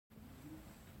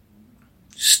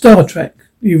Star Trek,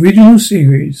 the original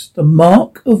series, The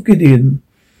Mark of Gideon.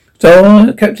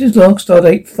 Star Captain's log,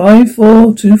 stardate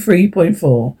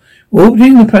 5423.4.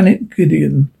 Orbiting the planet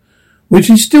Gideon,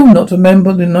 which is still not a member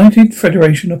of the United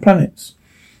Federation of Planets.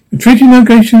 The treaty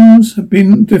negotiations have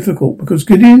been difficult because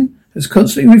Gideon has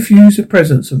constantly refused the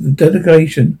presence of the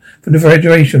delegation from the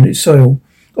Federation on its soil,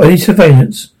 or any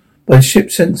surveillance by ship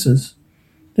sensors.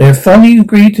 They have finally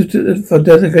agreed for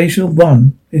delegation of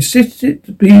one. They insisted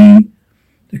to be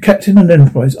the captain of the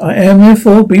Enterprise. I am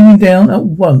therefore beaming down at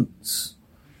once.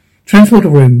 Transporter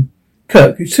room.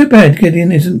 Kirk, it's too bad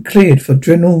Gideon isn't cleared for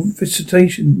general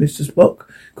visitation, Mr. Spock.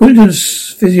 According to the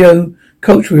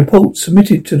physio-cultural report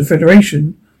submitted to the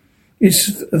Federation,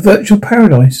 it's a virtual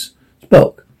paradise.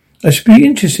 Spock, I should be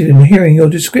interested in hearing your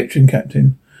description,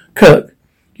 Captain. Kirk,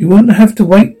 you wouldn't have to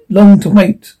wait long to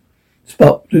wait.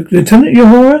 Spock, Lieutenant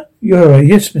Uhura? Uhura,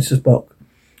 yes, Mr. Spock.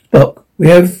 Spock, we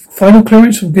have final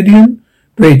clearance from Gideon.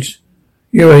 Bridge.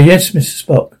 Uhura, yes, Mr.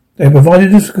 Spock. They have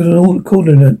provided us with all the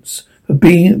coordinates for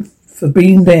being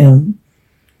down.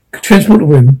 Transporter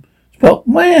room. Spock,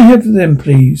 may I have them,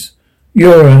 please?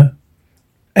 Uhura,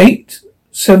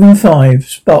 875.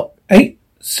 Spock,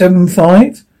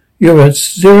 875. Uhura,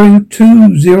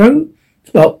 020.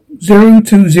 Spock,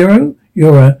 020.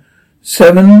 Uhura,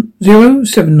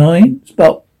 7079.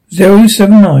 Spock,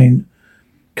 079.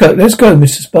 Kirk, let's go,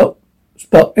 Mr. Spock.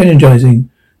 Spock, energizing.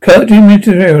 Kirk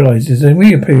dematerializes and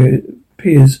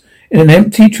reappears in an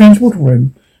empty transporter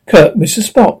room. Kirk, Mr.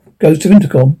 Spock goes to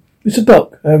intercom. Mr.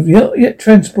 Spock, I have not yet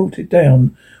transported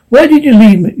down. Where did you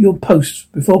leave your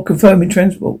post before confirming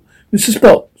transport? Mr.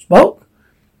 Spock. Spock?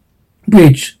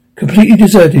 Bridge, completely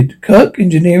deserted. Kirk,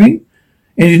 engineering.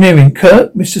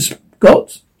 Kirk, Mr.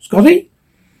 Scotty?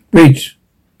 Bridge,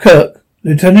 Kirk,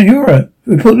 Lieutenant Uhura,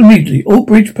 report immediately. All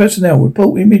bridge personnel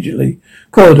report immediately.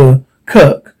 Corridor,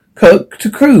 Kirk to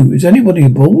crew. Is anybody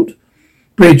aboard?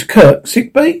 Bridge, Kirk,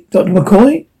 sick bay? Dr.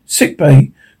 McCoy? Sick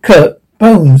bay. Kirk,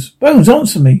 Bones,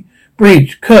 answer me.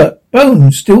 Bridge, Kirk,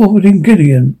 Bones, still orbiting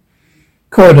Gideon.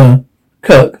 Corridor,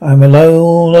 Kirk, I am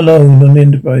alone on the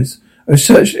Enterprise. I've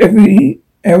searched every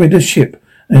area of the ship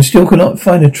and still cannot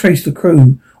find a trace of the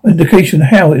crew or indication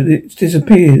how its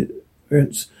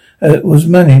disappearance was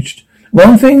managed.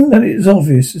 One thing that is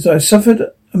obvious is that I suffered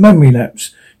a memory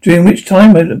lapse, during which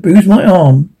time I bruised my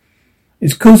arm.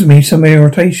 It's causing me some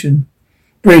irritation.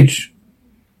 Bridge.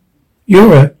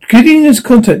 Uhura, Gideon is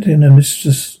contacting us,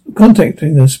 Mr.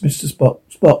 Spock.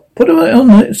 Spock, put it on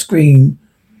the screen.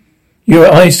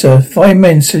 Uhura, aye, sir. 5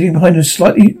 men sitting behind a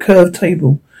slightly curved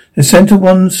table. The central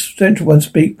one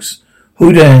speaks.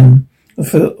 Hodan,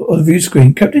 on the view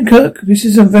screen. Captain Kirk, this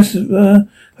is Ambassador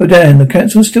Hodan. The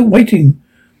council is still waiting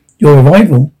your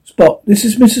arrival. Spock, this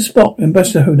is Mr. Spock,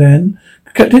 Ambassador Hodan.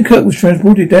 Captain Kirk was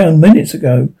transported down minutes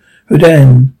ago.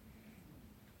 Hodan,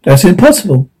 that's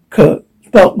impossible. Kirk,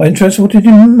 Spock, I transported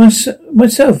him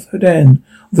myself. Hodan, on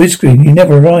view screen. He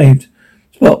never arrived.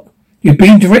 Spock, you've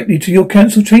been directly to your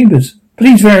council chambers.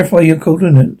 Please verify your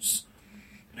coordinates.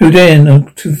 Hodan,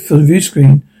 for the view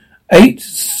screen.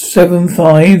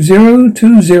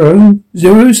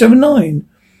 875020079.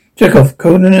 Chekhov,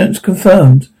 coordinates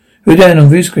confirmed. Hodan on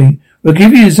view screen. We'll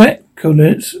give you exact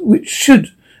coordinates which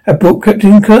should have brought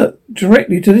Captain Kirk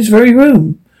directly to this very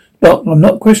room. But I'm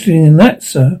not questioning that,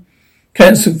 sir.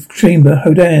 Council chamber,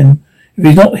 Hodan. If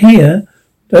he's not here,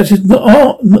 that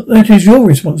is your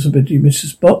responsibility, Mr.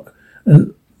 Spock,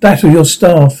 and that of your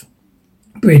staff.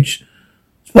 Bridge.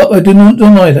 Spock, I do not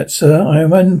deny that, sir. I'm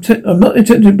not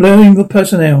intending to blame the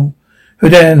personnel.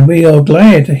 Hodan, we are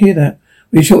glad to hear that.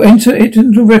 We shall enter it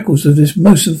into the records of this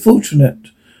most unfortunate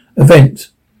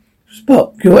event.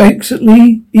 Spock, you're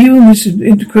excellently, even this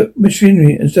intricate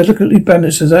machinery as delicately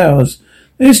balanced as ours,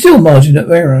 there is still margin of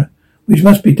error, which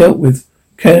must be dealt with.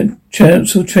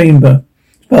 Council chamber.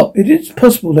 Spock, it is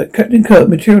possible that Captain Kirk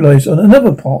materialized on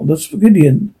another part of the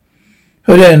Gideon.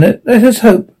 Hodan, let us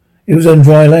hope it was on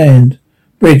dry land.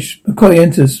 Bridge, McCoy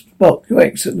enters. Spock, you're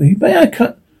excellently. May I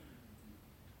cut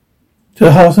to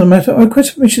the heart of the matter? I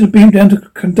request permission to beam down to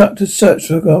conduct a search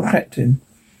for our captain.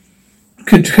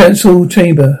 Council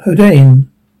chamber. Hodan.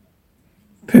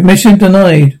 Permission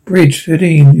denied. Bridge,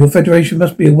 Hodan. Your Federation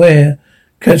must be aware.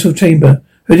 Council chamber.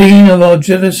 Hodan, of our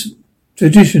jealous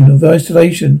tradition of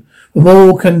isolation from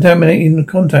all contaminating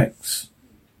contacts.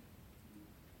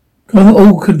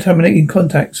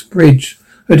 Bridge.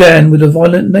 Hodan, with the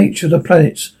violent nature of the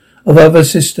planets of other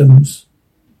systems.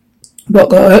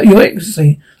 But, Your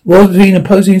Excellency, war between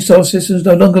opposing star systems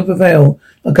no longer prevail.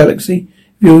 Our galaxy,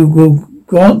 if you will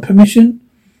grant permission.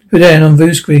 Hodan on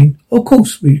view screen. Of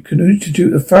course, we can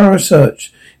institute a thorough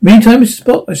search. Meantime, Mr.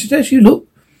 Spock, I suggest you look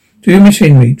to your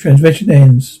machinery. Transmission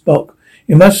ends. Spock,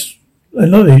 You must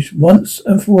acknowledge once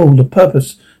and for all the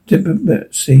purpose of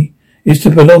diplomacy is to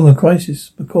prolong a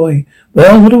crisis. McCoy.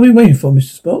 Well, what are we waiting for,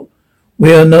 Mr. Spock?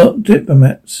 We are not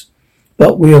diplomats,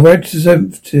 but we are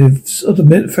representatives of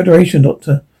the Federation,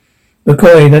 Doctor.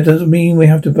 McCoy, that doesn't mean we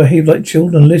have to behave like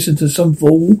children and listen to some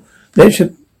fool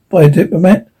lectured by a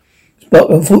diplomat. But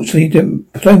unfortunately,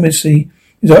 diplomacy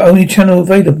is our only channel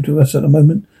available to us at the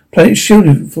moment. Planet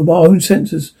shielded from our own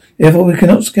sensors. Therefore, we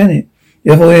cannot scan it.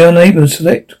 Therefore, we are unable to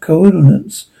select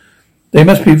coordinates. They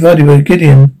must be provided by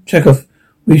Gideon. Chekhov.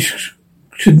 We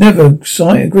should never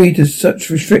agree to such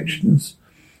restrictions.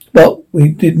 But we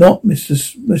did not,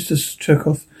 Mr.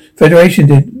 Chekhov. Federation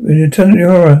did. Lieutenant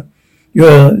Uhura.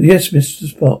 Yes,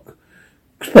 Mr. Spock.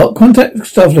 Spock, contact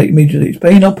Starfleet immediately.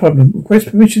 Explain our problem. Request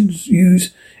permission to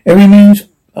use every means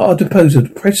at our disposal.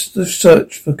 Press the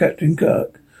search for Captain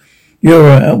Kirk.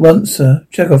 Uhura, at once, sir.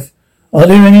 Chekhov. Are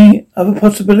there any other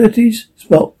possibilities?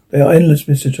 Spock. They are endless,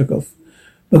 Mr. Chekhov.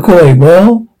 McCoy.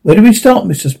 Well, where do we start,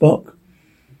 Mr. Spock?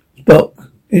 Spock.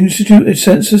 Institute a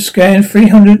sensor scan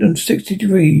 360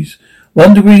 degrees.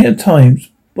 1 degree at a time.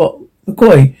 Spock.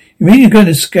 McCoy. You mean you're going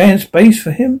to scan space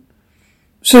for him?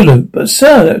 Sulu. But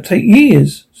sir, that'll take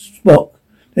years. Spock.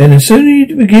 Then the sooner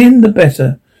you begin, the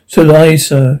better. Sulu. Aye,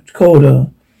 sir. Corridor.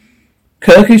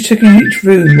 Kirk is checking each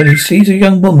room when he sees a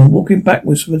young woman walking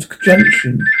backwards from a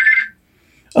junction.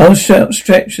 Arms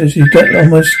outstretched as he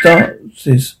almost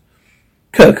starts.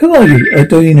 Kirk, who are you?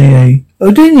 Odine.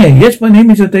 Odine. Yes, my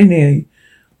name is Odine.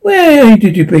 Where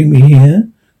did you bring me here?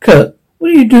 Kirk,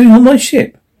 what are you doing on my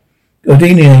ship?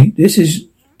 Odine. This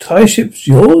entire ship's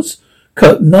yours?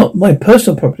 Kirk, not my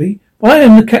personal property, but I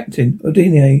am the captain,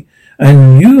 Odine.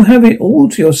 And you have it all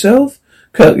to yourself?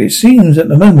 Kirk, it seems at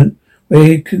the moment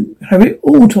we can have it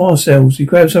all to ourselves. He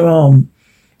grabs her arm.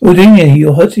 Odine,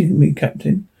 you're hurting me,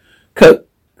 Captain.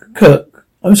 Kirk,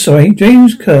 I'm sorry,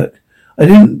 James Kirk. I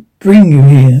didn't bring you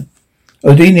here.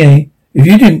 Odine, if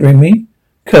you didn't bring me.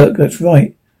 Kirk, that's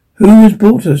right. Who has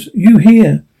brought us? You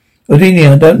here? Odine,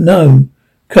 I don't know.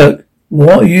 Kirk,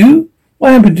 what, you?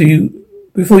 What happened to you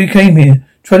before you came here?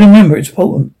 Try to remember, it's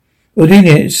important.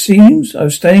 Odine, it seems I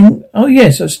was staying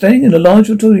in a large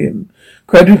auditorium,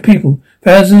 crowded with people,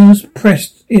 thousands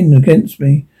pressed in against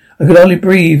me. I could hardly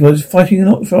breathe. I was fighting an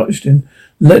oxygen,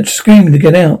 screaming to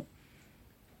get out.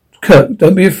 Kirk,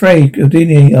 don't be afraid,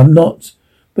 Odine, I'm not,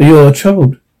 but you are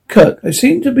troubled. Kirk, I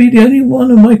seem to be the only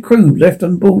one of my crew left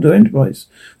on board the Enterprise.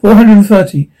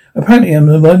 430. Apparently I'm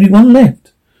the only one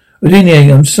left.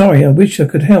 Odine, I'm sorry, I wish I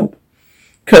could help.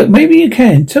 Kirk, maybe you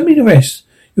can. Tell me the rest.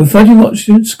 You're fighting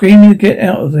oxygen, screaming to get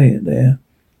out of there.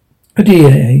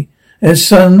 Odine,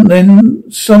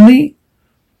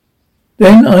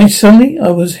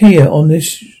 I was here on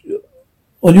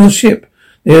your ship.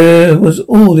 There was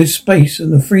all this space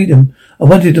and the freedom. I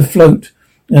wanted to float.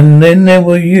 And then there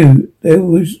were you. There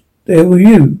were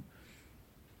you.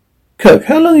 Kirk,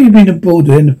 how long have you been aboard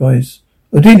the Enterprise?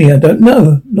 Odine, I don't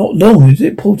know. Not long. Is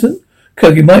it important?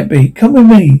 Kirk, it might be. Come with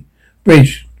me.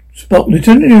 Bridge. Spock,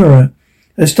 Lieutenant Uhura.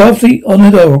 Has Starfleet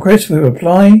honoured our request for a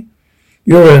reply?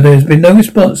 Uhura, there has been no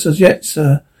response as yet,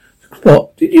 sir.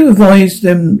 Spock, did you advise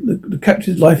them the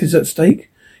captain's life is at stake?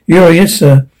 Uhura, yes,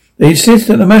 sir. They insist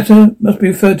that the matter must be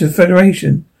referred to the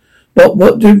Federation. But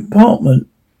what department?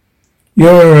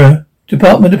 Uhura,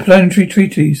 Department of Planetary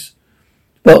Treaties.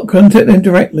 Spock, contact them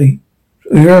directly.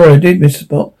 Uhura did, Mr.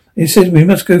 Spock. It says we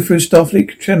must go through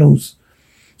Starfleet channels.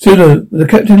 Sulu, the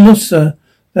captain lost, sir.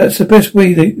 That's the best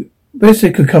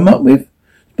they could come up with.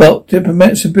 Spock,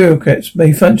 diplomats and bureaucrats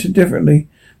may function differently,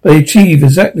 but they achieve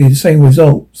exactly the same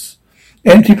results.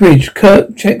 Empty bridge.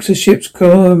 Kirk checks the ship's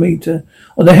chronometer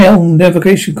on the helm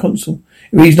navigation console.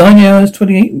 It reads 9 hours,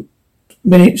 28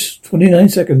 minutes, 29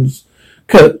 seconds.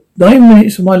 Kirk, 9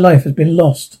 minutes of my life has been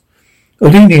lost.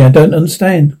 Odine, I don't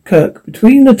understand. Kirk,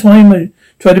 between the time I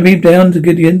tried to beam down to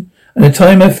Gideon and the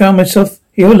time I found myself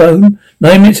here alone,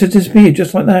 9 minutes has disappeared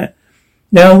just like that.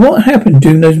 Now, what happened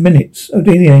during those minutes?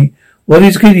 Odine, what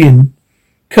is Gideon?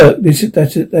 Kirk,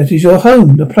 that is your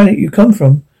home, the planet you come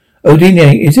from.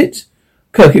 Odine, is it?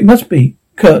 Kirk, it must be.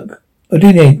 Kirk,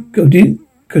 Odine, Gideon?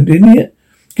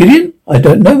 I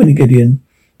don't know any Gideon.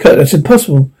 Kirk, that's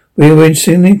impossible. We were in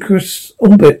synchronous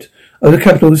orbit of the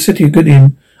capital of the city of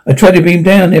Gideon. I tried to beam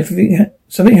down.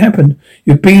 Something happened.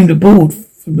 You beamed aboard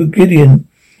from the Gideon.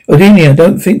 Odine, I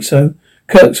don't think so.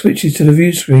 Kirk switches to the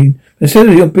view screen. Instead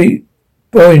of your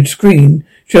orange screen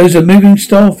shows a moving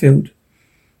star field.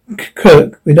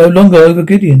 Kirk, we're no longer over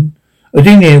Gideon.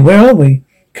 Odine, where are we?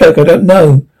 Kirk, I don't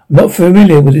know. I'm not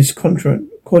familiar with this quadrant.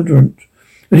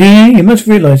 Odine, you must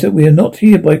realize that we are not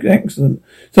here by accident.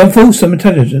 Some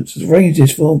intelligence has arranged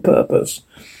this for a purpose.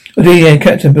 Odine,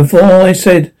 Captain, before I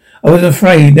said I was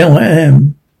afraid. Now I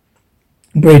am.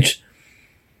 Bridge.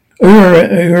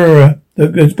 The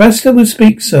ambassador will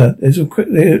speak, sir. There's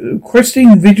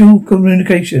requesting visual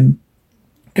communication.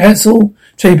 Council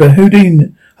chamber.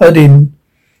 Houdin.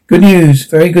 Good news.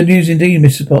 Very good news indeed,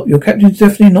 Mr. Spock. Your captain's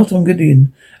definitely not on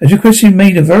Gideon. As requested,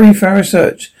 made a very thorough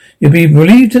search. You'll be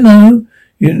relieved to know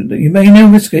you may now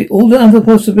investigate all the other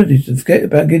possibilities and forget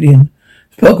about Gideon.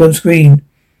 Spock on screen.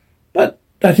 But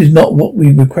that is not what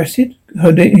we requested.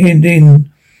 Houdin,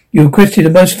 you requested a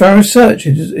most thorough search.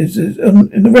 It is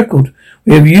in the record.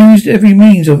 We have used every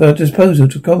means of our disposal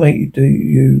to accommodate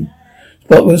you.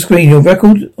 Spock on screen. Your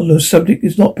record on the subject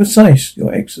is not precise,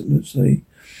 Your Excellency.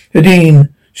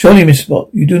 Houdin, surely, Mr. Spock,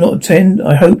 you do not intend,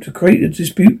 I hope, to create a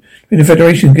dispute between the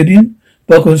Federation and Gideon?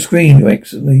 Spock on screen, Your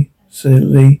Excellency.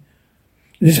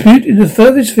 The dispute is the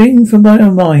furthest thing from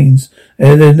our minds.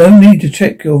 There's no need to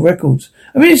check your records.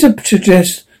 I mean, it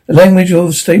suggests the language of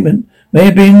the statement may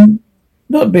have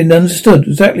not been understood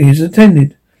exactly as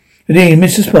intended. Indeed,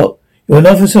 Mr. Spock, you're an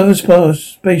officer of a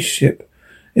spaceship.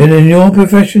 And in your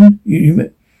profession,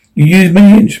 you use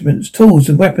many instruments, tools,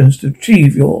 and weapons to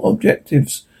achieve your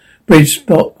objectives. Bridge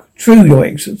Spock, true, Your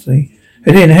Excellency.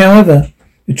 And however,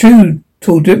 the true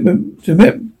tool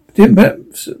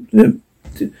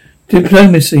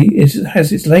diplomacy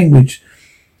has its language.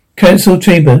 Council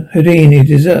chamber, Houdin, it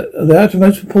is of the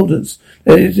utmost importance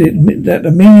that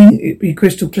the meaning be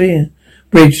crystal clear.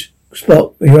 Bridge,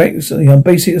 Spock, Your Excellency, I'm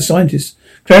basically a scientist.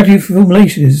 Clarity of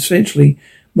formulation is essentially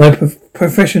my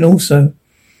profession also.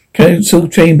 Council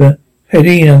chamber,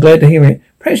 Houdin, I'm glad to hear it.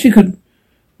 Perhaps you could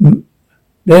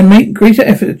then make greater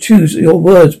effort to choose your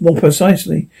words more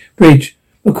precisely. Bridge,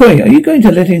 McCoy, are you going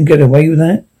to let him get away with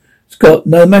that? Scott,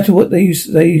 no matter what they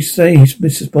say,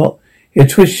 Mr. Spock, he'll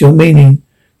twist your meaning.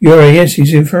 Yes,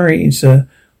 he's infuriating, sir.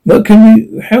 But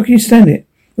how can you stand it?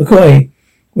 McCoy,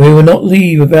 we will not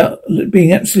leave without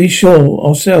being absolutely sure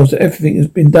ourselves that everything has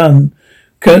been done.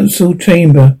 Council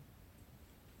chamber.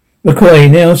 McCoy,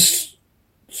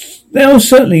 now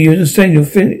certainly you understand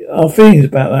our feelings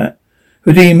about that.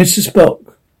 Houdin, Mr.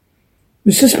 Spock.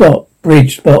 Mr. Spock,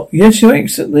 Bridge, Spock. Yes, Your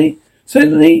Excellency.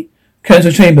 Certainly.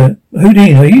 Council chamber.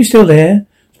 Houdin, are you still there?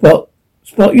 Spock,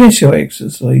 yes, Your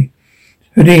Excellency.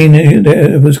 Houdin,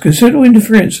 there was considerable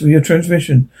interference with your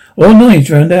transmission. A lot of noise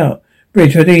drowned out.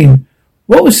 Bridge, Houdin,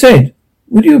 what was said?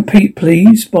 Would you repeat,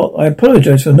 please? Spock, I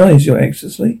apologize for noise, Your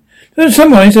Excellency. To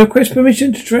summarize, I request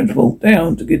permission to transport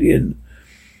down to Gideon.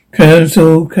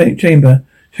 Council chamber.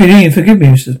 Houdin, forgive me,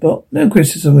 Mr. Spock. No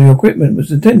criticism of your equipment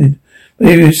was intended, but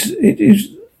it is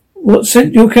what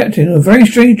sent your captain on a very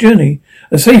strange journey.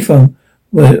 A safe one,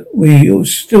 where we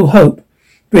still hope.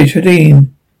 Bridge,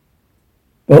 Houdin.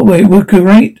 But we would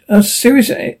create a serious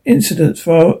incident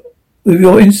with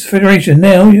your Federation.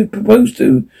 Now you propose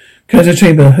to Council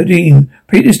chamber, Houdin.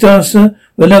 Repeat this disaster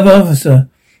with another officer.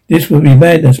 This would be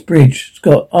madness. Bridge,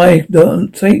 Scott, I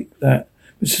don't take that.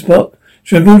 Mr. Spock,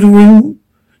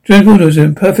 transporter is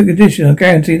in perfect condition. I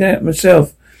guarantee that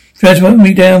myself. Transport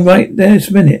me down right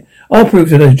this minute. I'll prove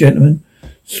to those gentlemen.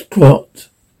 Scott.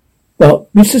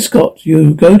 But, Mr. Scott,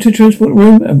 you go to transport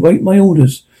room and wait my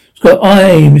orders. Scott,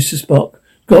 aye, Mr. Spock.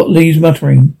 Scott leaves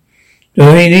muttering.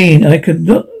 Houdin, I could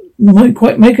not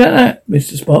quite make out that,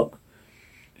 Mr. Spock.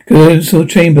 Council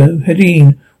chamber,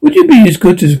 Houdin, would you be as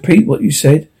good to repeat what you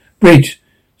said? Bridge,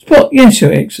 Spock, yes,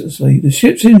 Your Excellency. The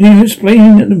ship's engineer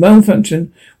explained that the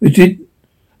malfunction which did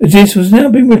exist was now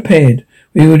being repaired.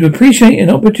 We would appreciate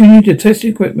an opportunity to test the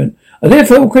equipment. I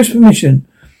therefore request permission.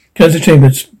 Council chamber,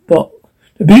 Spock,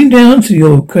 to beam down to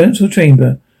your council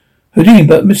chamber. Houdin,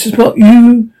 but Mr. Spock,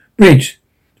 you... Bridge,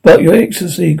 Spock, Your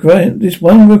Excellency, grant this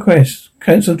one request.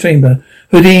 Council chamber.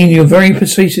 Houdin, you're a very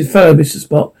persuasive fellow, Mr.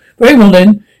 Spock. Very well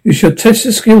then, you should test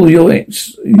the skill of your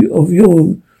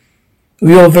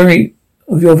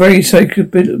very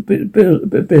sacred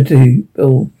ability,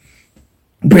 Bill.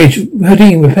 Bridge,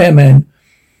 Houdin, repairman.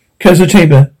 Council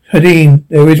chamber, Houdin,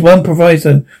 there is one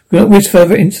proviso. We cannot risk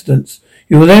further incidents.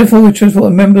 You will therefore transport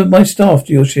a member of my staff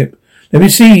to your ship. Let me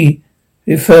see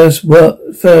it first.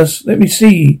 Let me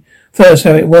see first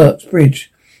how it works.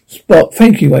 Bridge, Spock,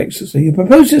 thank you, Your Excellency. Your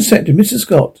proposal is accepted, Mr.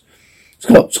 Scott.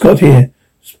 Scott here.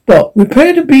 Spock,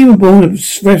 prepare to beam aboard a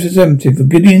representative of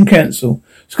Gideon Council.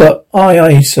 Scott,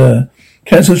 aye, sir.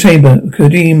 Council chamber,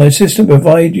 Houdin, my assistant,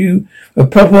 provide you a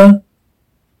proper...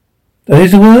 That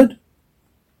is the word?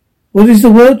 What is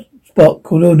the word? Spock,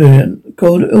 called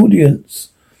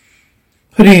audience.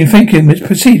 Houdin, thank you. Let's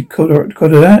proceed.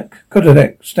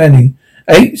 Kodak, standing.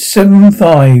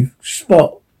 875.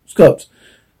 Scott.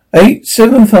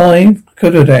 875.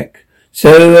 Kodak.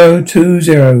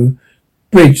 020.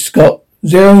 Bridge. Scott.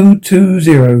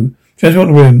 020. Transport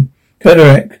room.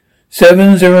 Kodak.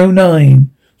 709.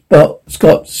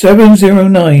 Scott,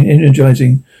 709,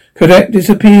 energizing. Kodak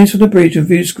disappears from the bridge and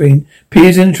view screen,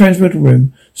 appears in the transmitter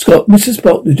room. Scott, Mr.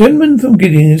 Spock, the gentleman from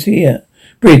Gideon is here.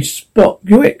 Bridge, Spock,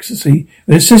 Your Excellency,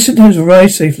 the assistant has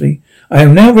arrived safely. I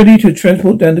am now ready to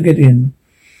transport down to Gideon.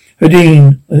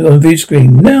 Houdin, on view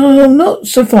screen. No, not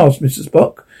so fast, Mr.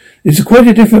 Spock. It's quite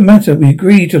a different matter. We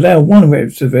agreed to allow one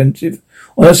representative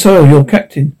on our soil, your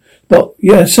captain. Spock,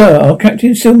 yes, sir, our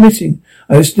captain is still missing.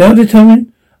 I was now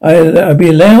determined I'll be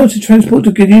allowed to transport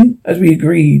to Gideon as we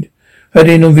agreed.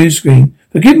 Houdin on view screen.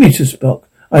 Forgive me, Mr. Spock.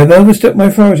 I have overstepped my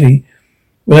authority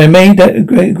when I made that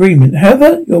agreement.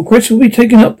 However, your request will be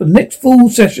taken up for the next full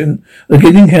session of the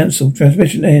Gideon Council.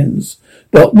 Transmission ends.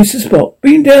 Spock, Mr. Spock,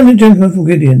 bring down the gentleman from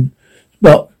Gideon.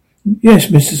 Spock, yes,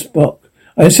 Mr. Spock.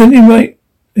 I am sending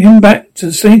him back to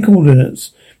the same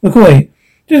coordinates. McCoy,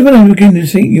 just when I'm beginning to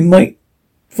think you might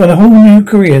find a whole new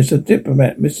career as a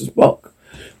diplomat, Mr. Spock.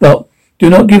 Spock, do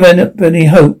not give up any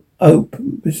hope.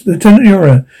 Lieutenant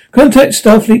Ura, contact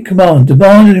Starfleet Command.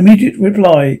 Demand an immediate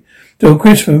reply to a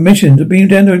request for permission to beam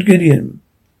down to Gideon.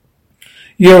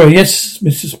 Ura, yes,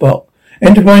 Mr. Spock.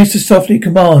 Enterprise to Starfleet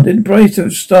Command. Enterprise to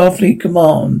Starfleet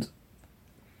Command.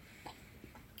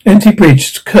 Empty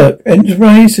bridge. Kirk.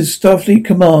 Enterprise to Starfleet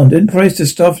Command. Enterprise to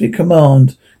Starfleet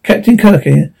Command. Captain Kirk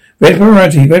here. Red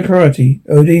priority.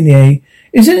 Odinier.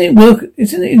 Isn't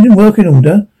it in working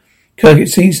order? Kirk, it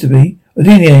seems to be.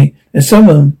 Odinier, and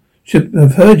someone should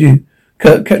have heard you.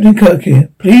 Kirk, Captain Kirk here.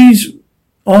 Please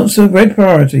answer red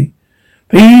priority.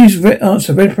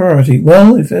 Answer red priority.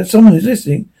 Well, if there's someone who's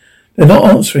listening, they're not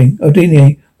answering.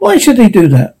 Odinier, why should they do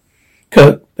that?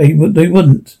 Kirk, they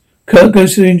wouldn't. Kirk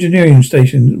goes to the engineering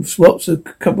station, swaps a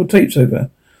couple of tapes over.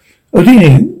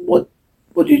 Odinier,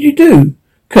 what did you do?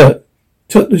 Kirk,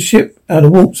 took the ship out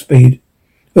of warp speed.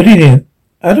 Odinier,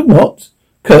 out of what?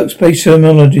 Kirk, space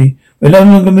terminology. We're no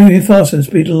longer moving faster than the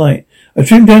speed of light. I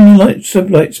trimmed down the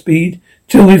sublight speed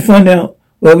till we find out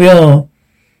where we are.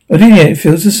 Odinier, it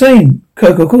feels the same.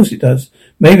 Kirk, of course it does.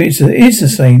 Maybe it is the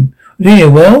same.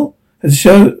 Odinier, well, has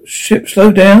the ship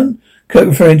slowed down? Kirk,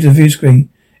 referring to the view screen.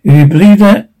 If you believe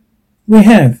that, we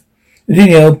have.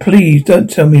 Odinier, please don't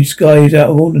tell me sky is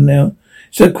out of order now.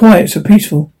 It's so quiet, so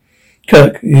peaceful.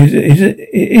 Kirk, it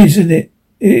isn't it?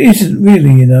 It isn't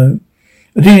really, you know.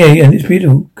 Odinier, and it's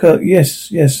beautiful. Kirk,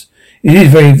 yes. It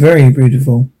is very, very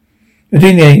beautiful.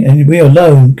 Odinier, and we are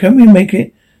alone. Can we make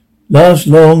it last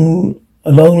a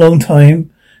long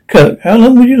time? Kirk, how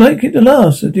long would you like it to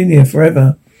last? Odinier,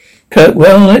 forever. Kirk,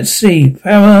 well, let's see.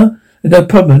 Power, no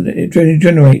problem. It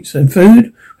generates. And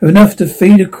food, we have enough to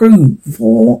feed a crew.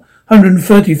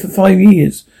 430 for 5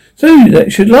 years. So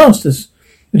that should last us.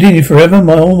 Odinier, forever.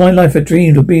 All my life I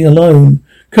dreamed of being alone.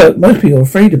 Kirk, most people are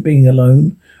afraid of being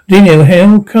alone.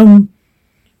 Odinier,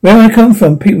 where I come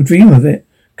from, people dream of it.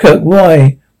 Kirk,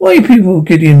 why? Why are people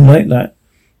Gideon like that?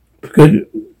 Because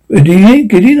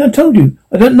Gideon, I told you.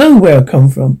 I don't know where I come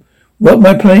from. What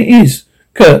my planet is.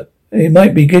 Kirk, it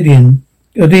might be Gideon.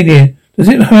 Odinier, does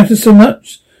it matter so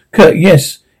much? Kirk,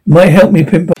 yes. It might help me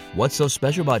pinpoint. What's so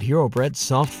special about Hero Bread's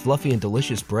soft, fluffy, and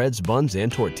delicious breads, buns,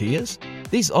 and tortillas?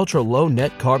 These ultra-low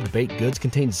net carb baked goods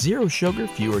contain zero sugar,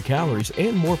 fewer calories,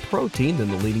 and more protein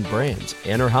than the leading brands,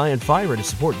 and are high in fiber to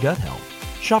support gut health.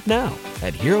 Shop now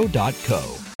at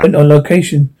hero.co. On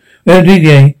location. Well,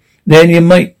 DJ, then you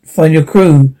might find your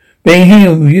crew. Being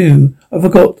here with you, I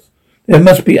forgot. There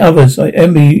must be others. I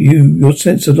envy you, your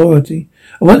sense of loyalty.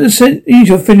 I want to ease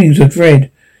your feelings of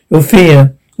dread, your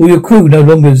fear. All your crew no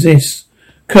longer exists.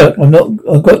 Kirk, I've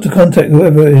got to contact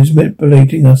whoever is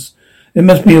manipulating us. There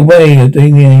must be a way,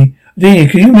 Odinier. Odinier,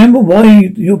 can you remember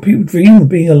why your people dream of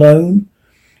being alone?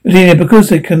 Odinier, because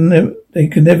they can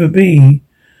never be.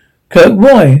 Kirk,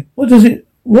 why?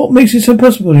 What makes it so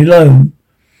possible alone?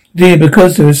 Odinier,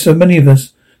 because there are so many of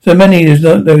us. So many, there's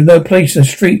no place, no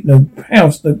street, no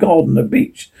house, no garden, no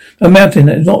beach, no mountain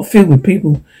that is not filled with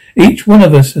people. Each one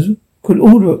of us could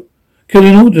kill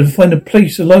in order to find a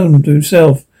place alone to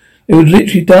himself. They would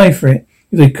literally die for it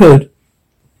if they could.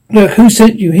 Look, who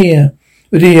sent you here?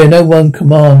 Odinier, no one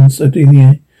commands,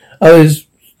 Odinier. I was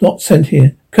not sent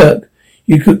here. Kirk,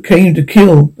 you came to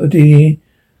kill, Odinier.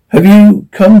 Have you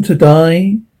come to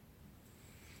die?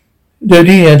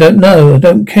 Odinier, I don't know. I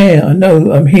don't care. I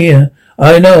know I'm here.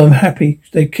 I know I'm happy.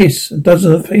 They kiss.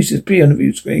 Dozens of faces appear on the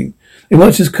view screen. They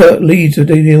watch as Kirk leads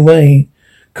Odinier away.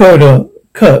 Corridor.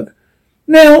 Kirk.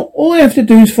 Now, all I have to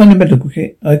do is find a medical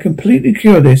kit. I completely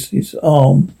cure his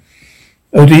arm.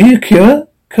 Odinier, cure?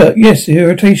 Kirk, yes, the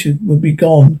irritation will be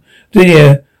gone.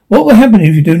 Odinier, what will happen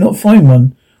if you do not find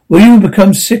one? Will you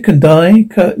become sick and die?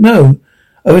 Kirk, no.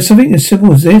 Over something as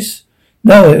simple as this?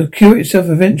 No, it will cure itself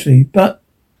eventually. But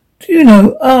Do you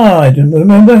know? I don't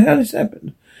remember how this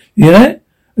happened. You hear that?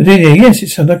 Adelia, yes, it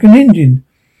sounds like an engine.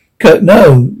 Kirk,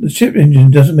 no, the ship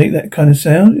engine doesn't make that kind of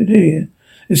sound. Adelia,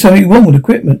 there's something wrong with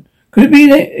equipment. Could it be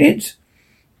it?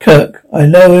 Kirk, I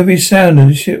know every sound of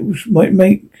the ship might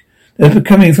make. They're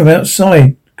coming from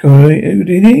outside.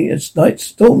 Adelia, it's night,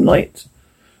 storm night.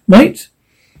 Night?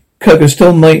 Kirk, a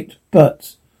storm night,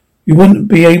 but you wouldn't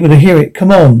be able to hear it.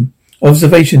 Come on.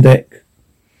 Observation deck.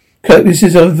 Kirk, this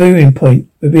is our viewing point.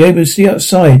 We'll be able to see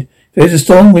outside. If there's a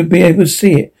storm, we'll be able to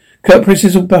see it. Kirk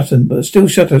presses a button, but the steel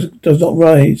shutter does not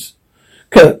rise.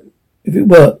 Kirk, if it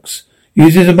works,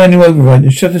 uses a manual override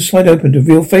and shutters slide open to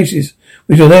reveal faces,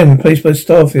 which are then replaced by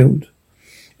Starfield.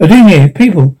 Adelia,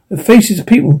 people, the faces of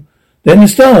people. Then the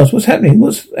stars. What's happening?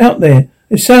 What's out there?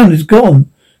 The sound is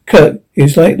gone. Kirk,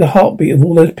 it's like the heartbeat of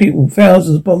all those people,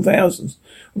 thousands upon thousands,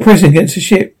 pressing against the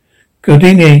ship.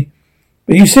 Adelia,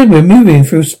 but you said we're moving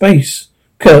through space.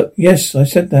 Kirk, yes, I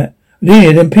said that.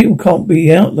 Adelia, then people can't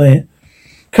be out there.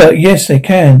 Kirk, yes, they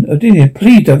can. Adelia,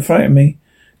 please don't frighten me.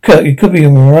 Kirk, it could be a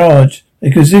mirage. They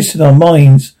could exist in our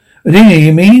minds. Adelia,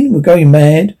 you mean we're going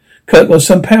mad? Kirk, got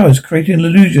some powers creating an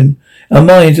illusion. Our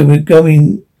minds are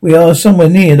we are somewhere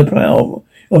near the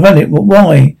planet, but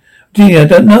why? Adelia, I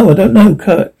don't know,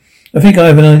 Kirk. I think I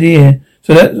have an idea.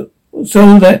 So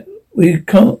that we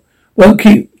won't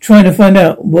keep trying to find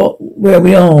out where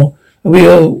we are.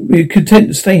 We're content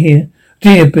to stay here.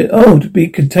 Adelia, to be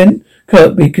content?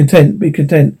 Kirk, be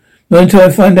content. Not until I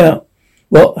find out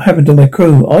what happened to my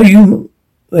crew. Are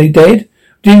they dead?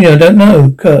 Adelia, I don't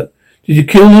know. Kirk, did you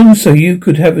kill them so you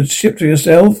could have a ship to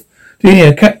yourself?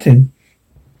 Adelia, Captain.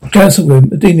 Council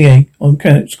room. Adelia on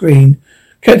screen.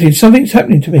 Captain, something's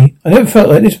happening to me. I never felt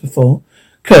like this before.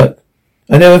 Kirk,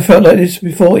 I never felt like this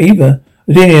before either.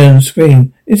 Adelia on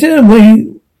screen. Is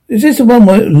this the one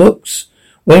where it looks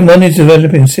when one is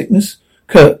developing sickness?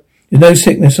 Kirk, there's no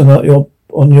sickness on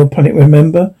your planet,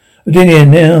 remember? Adelia,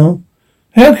 now.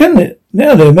 How can it?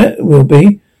 Now there will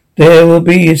be. There will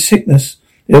be his sickness.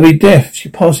 There will be death. She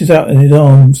passes out in his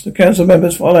arms. The council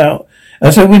members fall out.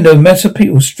 As her window, mass of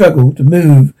people struggle to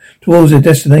move towards their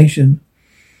destination.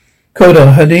 Kirk,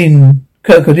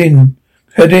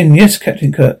 yes,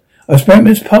 Captain Kirk. Our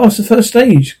experiments passed the first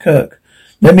stage. Kirk,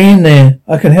 let me in there.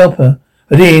 I can help her.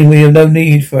 Hadeen, we have no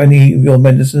need for any of your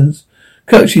medicines.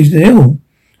 Kirk, she's ill.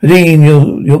 Hadeen,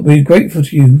 you'll be grateful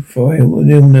to you for her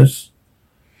illness.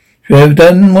 You have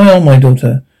done well, my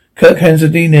daughter. Kirk hands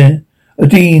Adelia over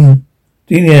to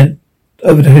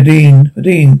Hadeen.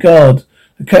 Hadeen, guard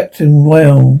the captain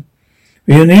well.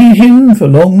 We'll need him for a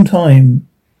long time.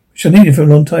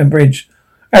 Bridge.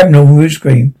 Admiral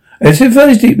Rouge-Green. I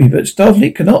sympathize deeply, but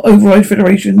Starfleet cannot override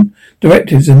Federation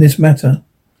directives in this matter.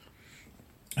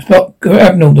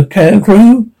 Admiral, the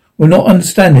crew will not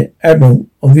understand it. Admiral,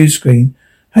 on view screen.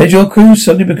 Has your crew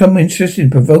suddenly become interested in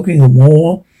provoking a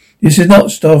war? This is not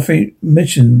Starfleet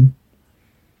mission.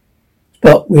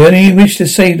 But we only wish to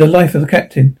save the life of the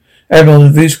captain. Admiral on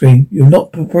the view screen. You have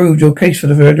not proved your case for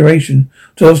the Federation,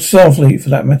 or Starfleet for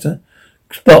that matter.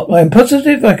 Spock, I am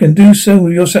positive I can do so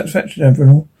with your satisfaction,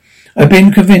 Admiral. I've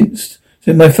been convinced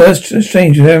since my first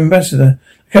exchange with our ambassador.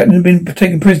 The captain has been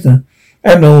taken prisoner.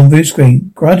 Admiral on view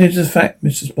screen. Granted as a fact,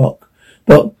 Mr. Spock.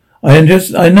 But I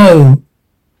know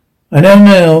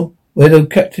now where the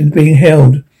captain is being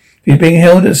held. He's being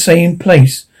held at the same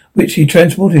place which he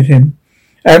transported him.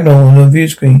 Admiral on the view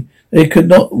screen. They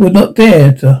would not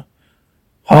dare to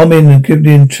harm in the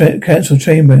Gideon council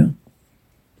chamber.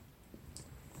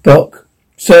 Spock.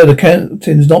 Sir, the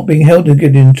captain is not being held in the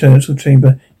Gideon council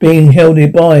chamber, being held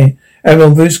nearby.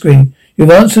 Admiral view screen.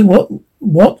 You've answered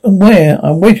what and where.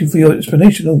 I'm waiting for your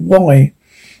explanation of why.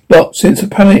 But since the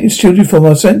planet is shielded from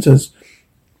our sensors,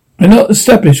 we're not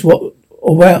established what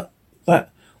about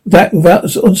that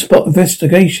without on-spot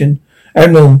investigation.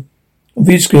 Admiral on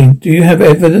view screen. Do you have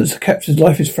evidence the captain's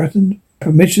life is threatened?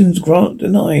 Permissions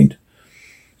denied.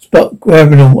 Spock,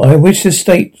 Admiral, I wish to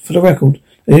state for the record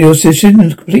that your decision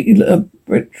is completely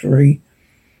arbitrary.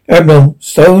 Admiral,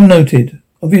 so noted.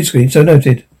 On view screen, so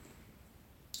noted.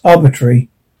 Arbitrary.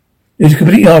 It is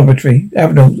completely arbitrary.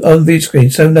 Admiral, on view screen,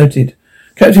 so noted.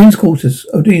 Captain's quarters.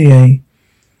 Adelia.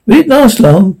 Will it last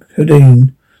long?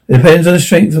 Hadeen. It depends on the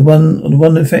strength of the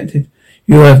one infected.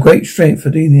 You have great strength,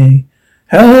 Adelia.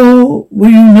 How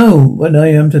will you know when I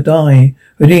am to die?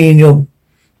 Hadeen, your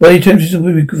body temperature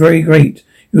will be very great.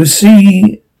 You will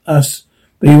see us,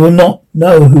 but you will not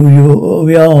know who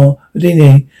we are.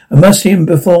 Adelia, I must see him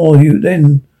before you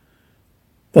then.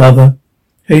 Father.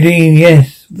 Hadeen,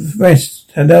 yes.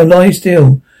 Rest. And now lie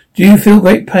still. Do you feel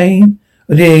great pain?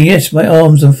 Adelia, yes, my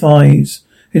arms and thighs.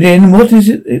 Adelia, what is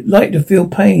it like to feel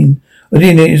pain?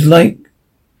 Adelia, it's like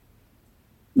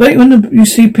Like when you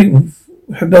see people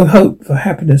have no hope for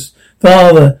happiness.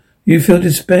 Father, you feel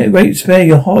despair, great despair,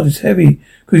 your heart is heavy,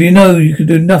 because you know you can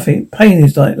do nothing. Pain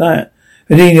is like that.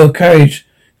 Hadeen, your courage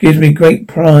gives me great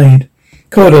pride.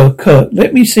 Corridor, Kirk,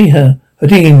 let me see her.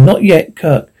 Hadeen, not yet,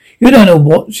 Kirk. You don't know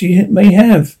what she may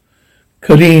have.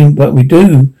 Hadeen, but we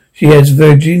do. She has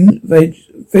vegan,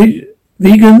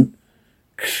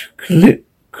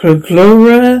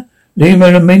 chlora,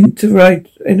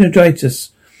 meningitis.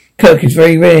 Kirk is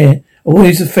very rare.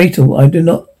 Always fatal. I do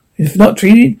not, if not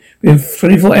treated within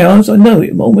 24 hours, I know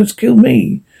it will almost kill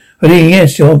me. Hadeen,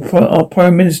 yes, you're our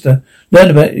Prime Minister.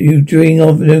 Learned about you during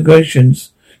our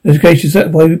negotiations. That's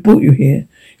why we brought you here.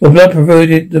 Your blood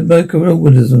pervaded the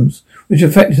microorganisms, which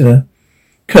affected her.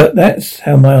 Kurt, that's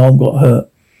how my arm got hurt.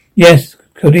 Yes,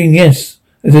 Hadeen, yes.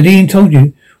 As Hadeen told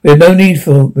you, we have no need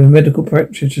for medical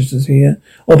practitioners here.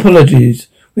 Apologies.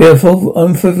 We are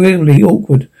unfavorably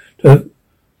awkward to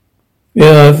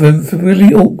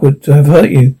have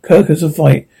hurt you. Kirk has a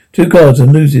fight. 2 guards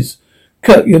and loses.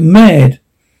 Kirk, you're mad.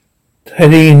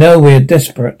 Hadeen, no, we're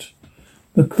desperate.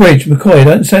 McCoy, I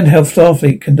don't understand how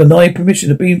Starfleet can deny permission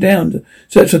to beam down to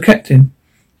search for Captain.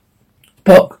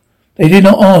 Spock, they did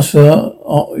not ask for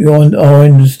our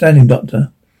understanding,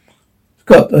 Doctor.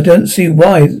 Scott, I don't see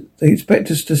why they expect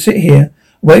us to sit here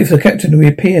and wait for the Captain to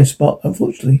reappear, Spock.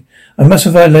 Unfortunately, I must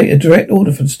have violated a direct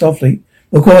order from Starfleet.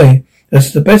 McCoy,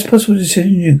 that's the best possible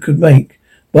decision you could make.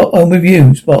 But I'm with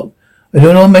you, Spock. I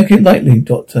do not make it lightly,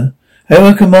 Doctor.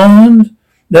 However, command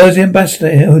knows the ambassador,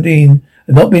 Hadeen,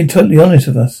 and not being totally honest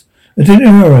with us.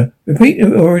 Lieutenant Aurora, repeat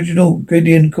the original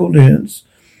Gideon coordinates.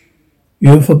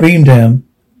 You're for beam down.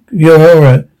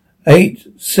 Aurora,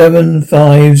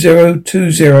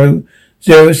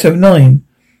 875020079.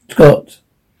 Scott.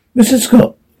 Mr.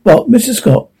 Scott. What, Mr.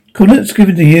 Scott? Coordinates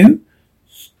given to you?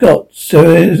 Scott,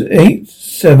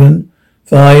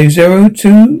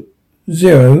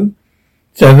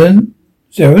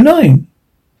 875020079.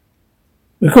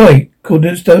 McCoy,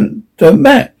 coordinates don't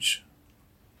match.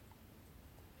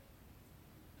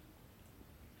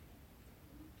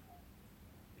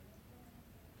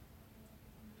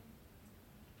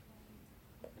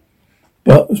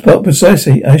 Spock,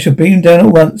 precisely. I shall beam down at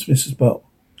once, Mr. Spock.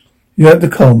 You have the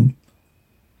comm.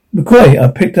 McCoy, I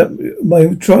picked up my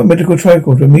medical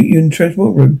tricorder to meet you in the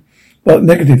transport room. But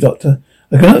negative, Doctor.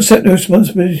 I cannot accept the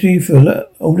responsibility for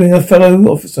ordering a fellow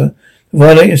officer to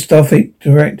violate a Starfleet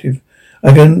directive.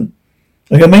 I can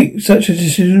make such a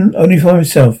decision only for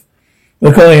myself.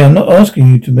 McCoy, I'm not asking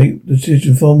you to make the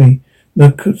decision for me.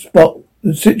 Spock,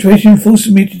 the situation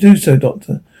forces me to do so,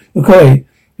 Doctor. McCoy,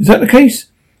 is that the case?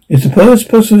 It's the first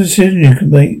possible decision you can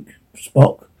make,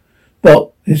 Spock.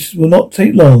 Spock, this will not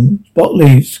take long. Spock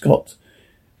leaves. Scott,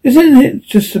 isn't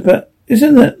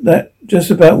that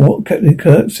just about what Captain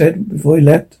Kirk said before he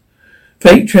left?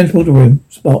 Fake transporter room.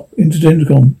 Spock, into the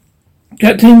intercom.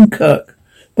 Captain Kirk.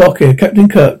 Spock here. Captain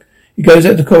Kirk. He goes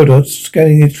out the corridor,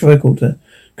 scanning his tricorder.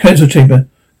 Council chamber.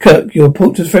 Kirk, your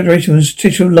report to the Federation was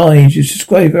tissue lies. You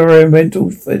describe our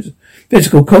mental,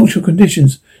 physical, cultural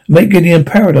conditions and make Gideon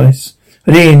paradise.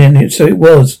 And so it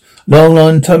was.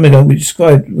 Long time ago, we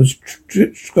described as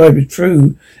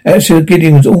true. Actually,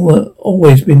 Gideon was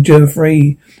always been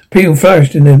germ-free. People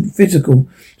flourished in their physical,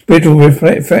 spiritual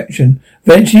reflection.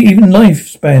 Eventually, even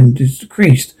lifespan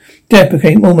decreased. Death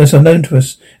became almost unknown to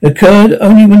us. It occurred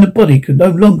only when the body could no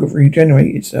longer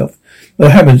regenerate itself. But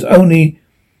it happens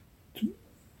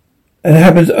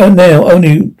now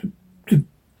only to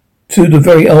the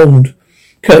very old.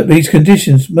 Kirk, these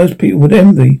conditions most people would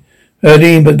envy.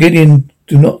 But Gideon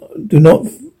did not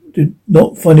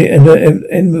find it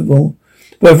enviable.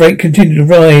 Birth rate continued to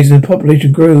rise and the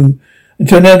population grew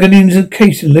until now Gideon is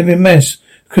encased in a living mess.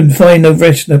 Couldn't find no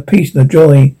rest, no peace, no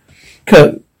joy.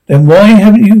 Kirk, then why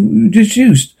haven't you just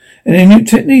used any new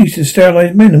techniques to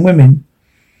sterilize men and women?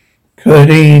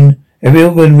 Gideon, every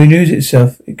organ renews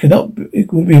itself. It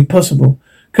would be impossible.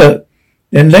 Kirk,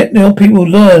 then let our people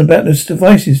learn about those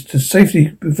devices to safely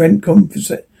prevent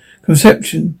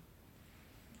conception.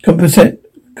 The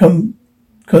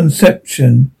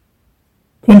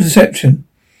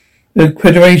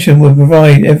Federation will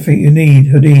provide everything you need,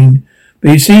 Hadeen.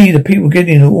 But you see, the people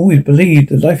Gideon have always believed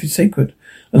that life is sacred.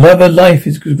 The love of life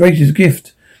is the greatest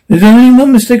gift. There's only one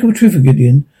unmistakable truth of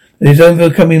Gideon. That his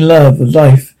overcoming love of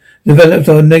life develops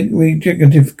our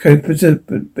regenerative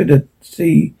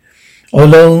capacity,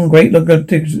 our great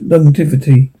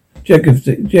longevity.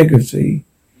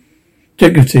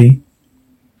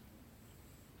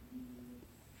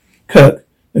 Kirk,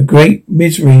 the great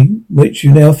misery which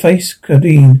you now face,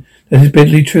 Gideon, that is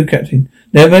bitterly true, Captain.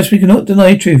 Nevertheless, we cannot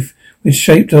deny truth. which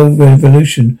shaped our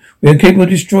evolution. We are capable of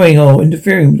destroying or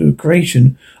interfering with the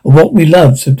creation of what we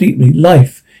love so deeply.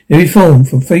 Life, in every form,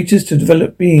 from fetus to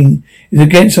developed being, is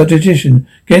against our tradition,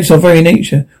 against our very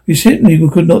nature. We simply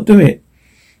could not do it.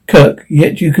 Kirk,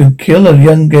 yet you can kill a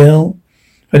young girl?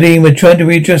 Hadim, we're trying to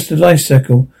readjust the life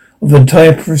cycle of the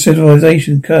entire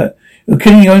civilization. Kirk, you're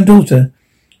killing your own daughter.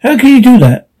 How can you do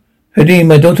that? Hadim,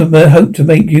 my daughter hoped to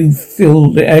make you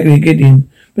feel the agony of Gideon,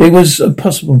 but it was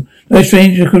impossible. No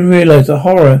stranger could realize the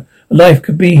horror of life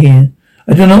could be here.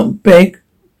 I will not beg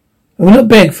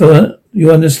for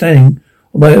your understanding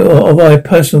of my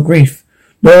personal grief,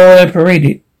 nor will I parade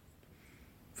it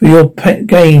for your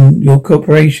gain, your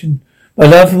cooperation. My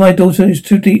love for my daughter is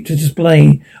too deep to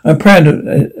display. I'm proud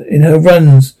in her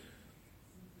runs.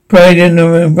 Pride in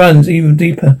her runs even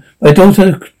deeper. My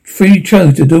daughter freely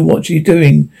chose to do what she's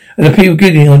doing, and the people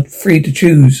getting are free to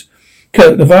choose.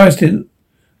 Kirk, the virus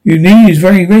you need is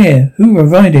very rare. Who will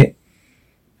provide it?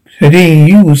 Hadim,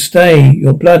 you will stay.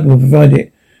 Your blood will provide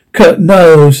it. Kirk,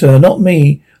 no, sir, not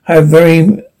me.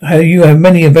 You have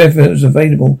many efforts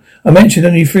available. I mentioned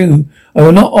only few. I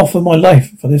will not offer my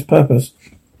life for this purpose.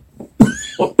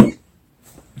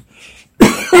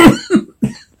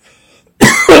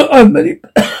 I have many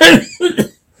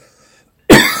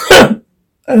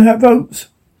and have hopes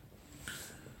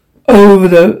over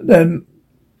them.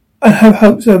 I have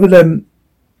hopes over them.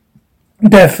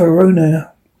 Death for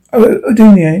Rona,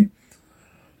 Odine,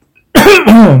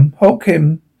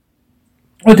 Holkim,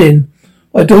 Odin.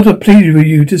 My daughter pleaded with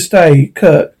you to stay,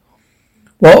 Kirk.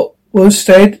 What was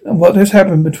said and what has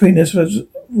happened between us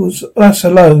was us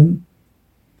alone.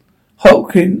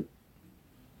 Holkin.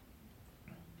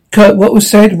 Kirk, what was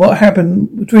said and what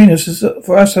happened between us is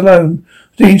for us alone.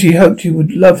 Dean, she hoped you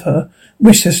would love her,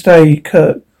 wish to stay,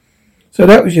 Kirk. So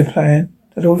that was your plan?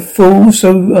 That I would fall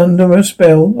so under a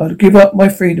spell, I'd give up my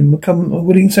freedom, become a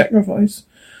willing sacrifice?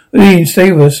 Dean,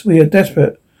 stay with us, we are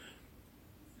desperate.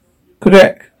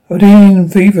 Kodak, Odin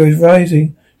fever is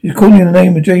rising. She's calling in the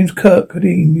name of James Kirk.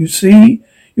 Odin, you see?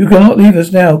 You cannot leave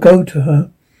us now. Go to her.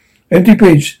 Empty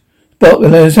bridge. Spock,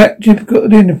 an exact duplicate of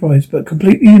the Enterprise, but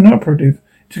completely inoperative.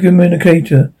 It's a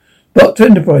communicator. Spock to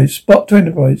Enterprise. Spock to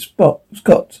Enterprise. Spock.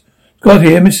 Scott. Scott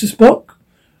here, Mr. Spock.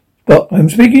 Spock, I'm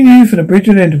speaking to you from the bridge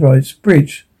of the Enterprise.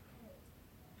 Bridge.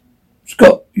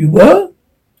 Scott, you were?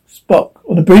 Spock,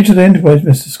 on the bridge of the Enterprise,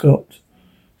 Mr. Scott.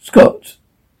 Scott,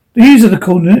 these are the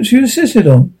coordinates you insisted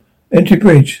on. Empty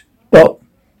bridge. Spock,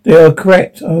 they are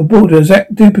correct. I'm aboard an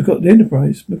exact duplicate of the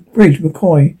Enterprise. Bridge,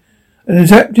 McCoy. An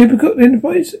exact duplicate of the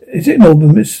Enterprise? Is it in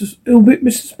orbit,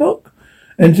 Mr. Spock?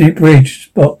 Empty bridge.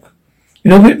 Spock.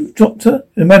 In orbit, Doctor?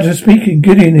 In a matter of speaking,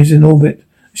 Gideon is in orbit.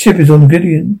 The ship is on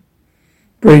Gideon.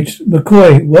 Bridge.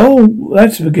 McCoy. Well,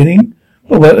 that's the beginning.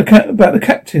 What about the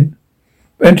captain?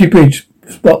 Empty bridge.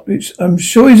 Spock. I'm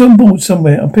sure he's on board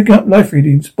somewhere. I'm picking up life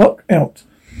readings. Spock out.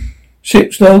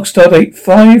 Ship's log, stardate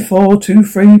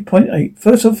 5423.8.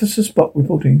 First Officer Spock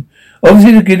reporting.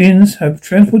 Obviously the Gideons have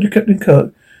transported Captain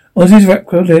Kirk onto his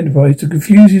Rapcore Enterprise to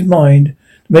confuse his mind,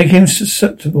 to make him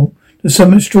susceptible to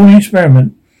some extraordinary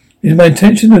experiment. It is my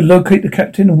intention to locate the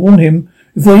captain and warn him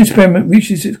before the experiment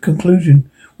reaches its conclusion,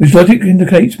 which logic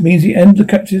indicates means the end of the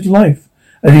captain's life,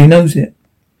 as he knows it.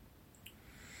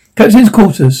 Captain's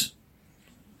quarters.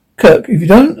 Kirk, if you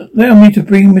don't allow me to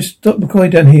bring Miss Dr.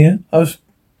 McCoy down here,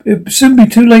 it will soon be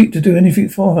too late to do anything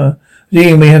for her. As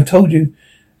Ian may have told you,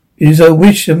 it is a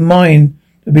wish of mine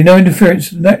there be no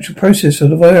interference in the natural process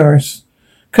of the virus.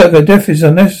 Kirk, her death is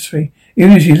unnecessary.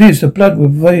 Even if she lives, the blood will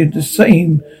provide the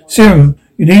same serum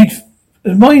you need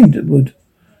as mine would.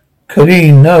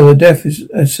 Colleen, no, her death is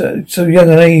at so young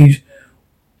an age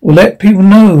will let people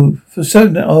know for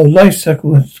certain that our life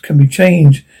cycle can be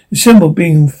changed. The symbol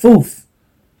being forth.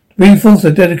 Bring forth a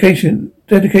dedicated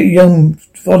young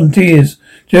volunteers.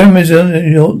 Germans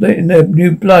in their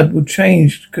new blood will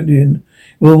change, Gideon.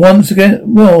 It will once again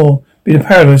more be the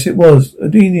paradise it was.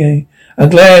 Adine, I'm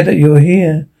glad that you are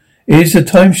here. Is the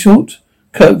time short?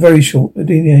 Kirk, very short.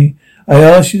 Adine, I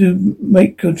ask you to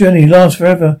make your journey last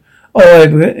forever. Oh,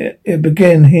 it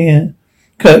began here.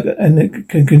 Kirk, and it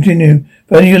can continue.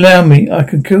 If only you allow me, I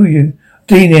can kill you.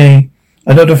 Adine,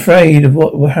 I'm not afraid of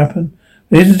what will happen.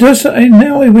 It is just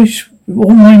now I wish with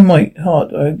all my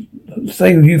heart I'd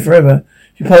stay with you forever.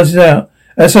 She passes out.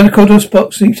 Outside the corridor,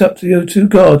 Spock sneaks up to the two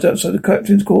guards outside the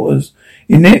captain's quarters.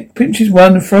 He pinches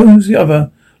one and throws the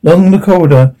other along the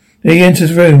corridor. Then he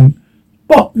enters the room.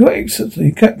 Spock, your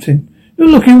excellency, Captain. You're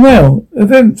looking well.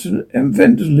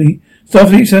 Evidently,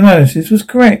 Starfleet's analysis was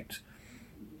correct.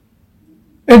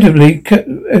 Evidently,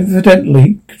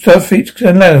 Starfleet's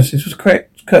analysis was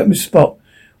correct. Miss Spock,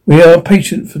 we have a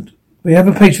patient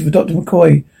for Dr.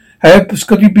 McCoy. Have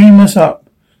Scotty beam us up.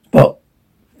 Spot.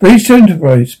 Bridge to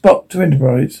Enterprise. Spot to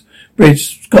Enterprise.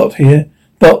 Bridge. Scott here.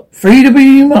 Spot. Free to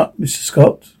beam up, Mr.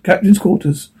 Scott. Captain's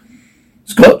quarters.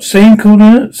 Scott, same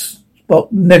coordinates.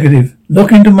 Spot. Negative.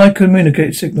 Look into my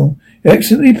communicator signal.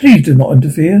 Excellency, please do not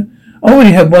interfere. I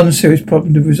already have one serious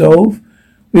problem to resolve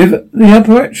with the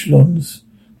upper echelons.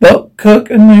 But Kirk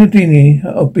and Houdini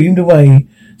are beamed away.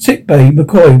 Sick bay,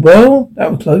 McCoy. Well,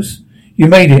 that was close. You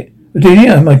made it. Houdini,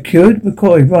 am I cured?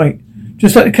 McCoy, right.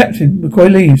 Just like the captain. McCoy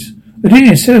leaves. Houdini,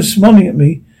 instead of smiling at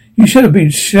me, you should have been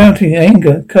shouting in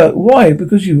anger. Kirk, why?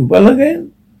 Because you were well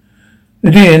again?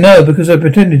 Houdini, no, because I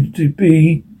pretended to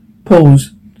be.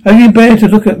 Pause. How can you bear to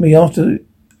look at me after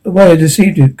the way I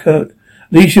deceived you, Kirk?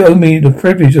 At least you owe me the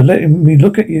privilege of letting me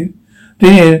look at you.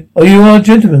 Houdini, are you our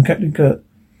gentleman, Captain Kirk?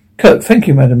 Kirk, thank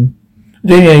you, madam.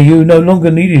 Houdini, you no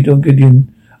longer needed on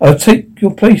Gideon. I'll take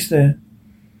your place there.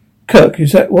 Kirk,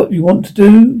 is that what you want to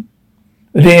do?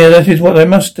 Houdini, that is what I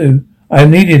must do. I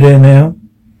am needed there now.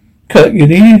 Kirk, you're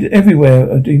needed everywhere,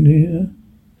 Houdini.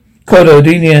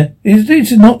 Houdini, this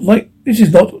is not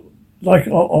like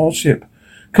our ship.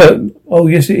 Kirk, oh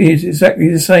yes it is, exactly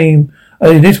the same.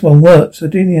 Only this one works,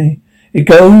 Houdini. It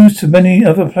goes to many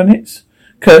other planets.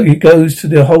 Kirk, it goes to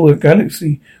the whole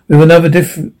galaxy with another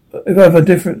difference.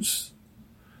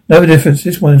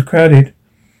 This one is crowded.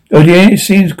 Houdini, it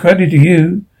seems crowded to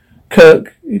you.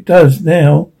 Kirk, it does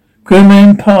now.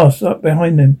 Crewmen pass up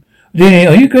behind them. Houdini,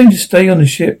 are you going to stay on the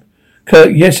ship?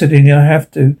 Kirk, yes, Houdini, I have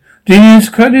to. Houdini, as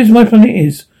crowded as my planet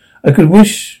is, I could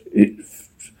wish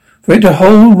for it to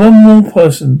hold one more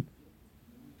person.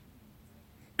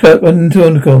 Kirk went into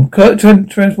Undercom. Kirk,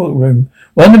 transport room.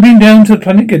 One to beam down to the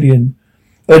planet Gideon.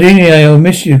 Houdini, I'll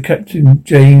miss you, Captain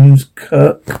James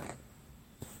Kirk.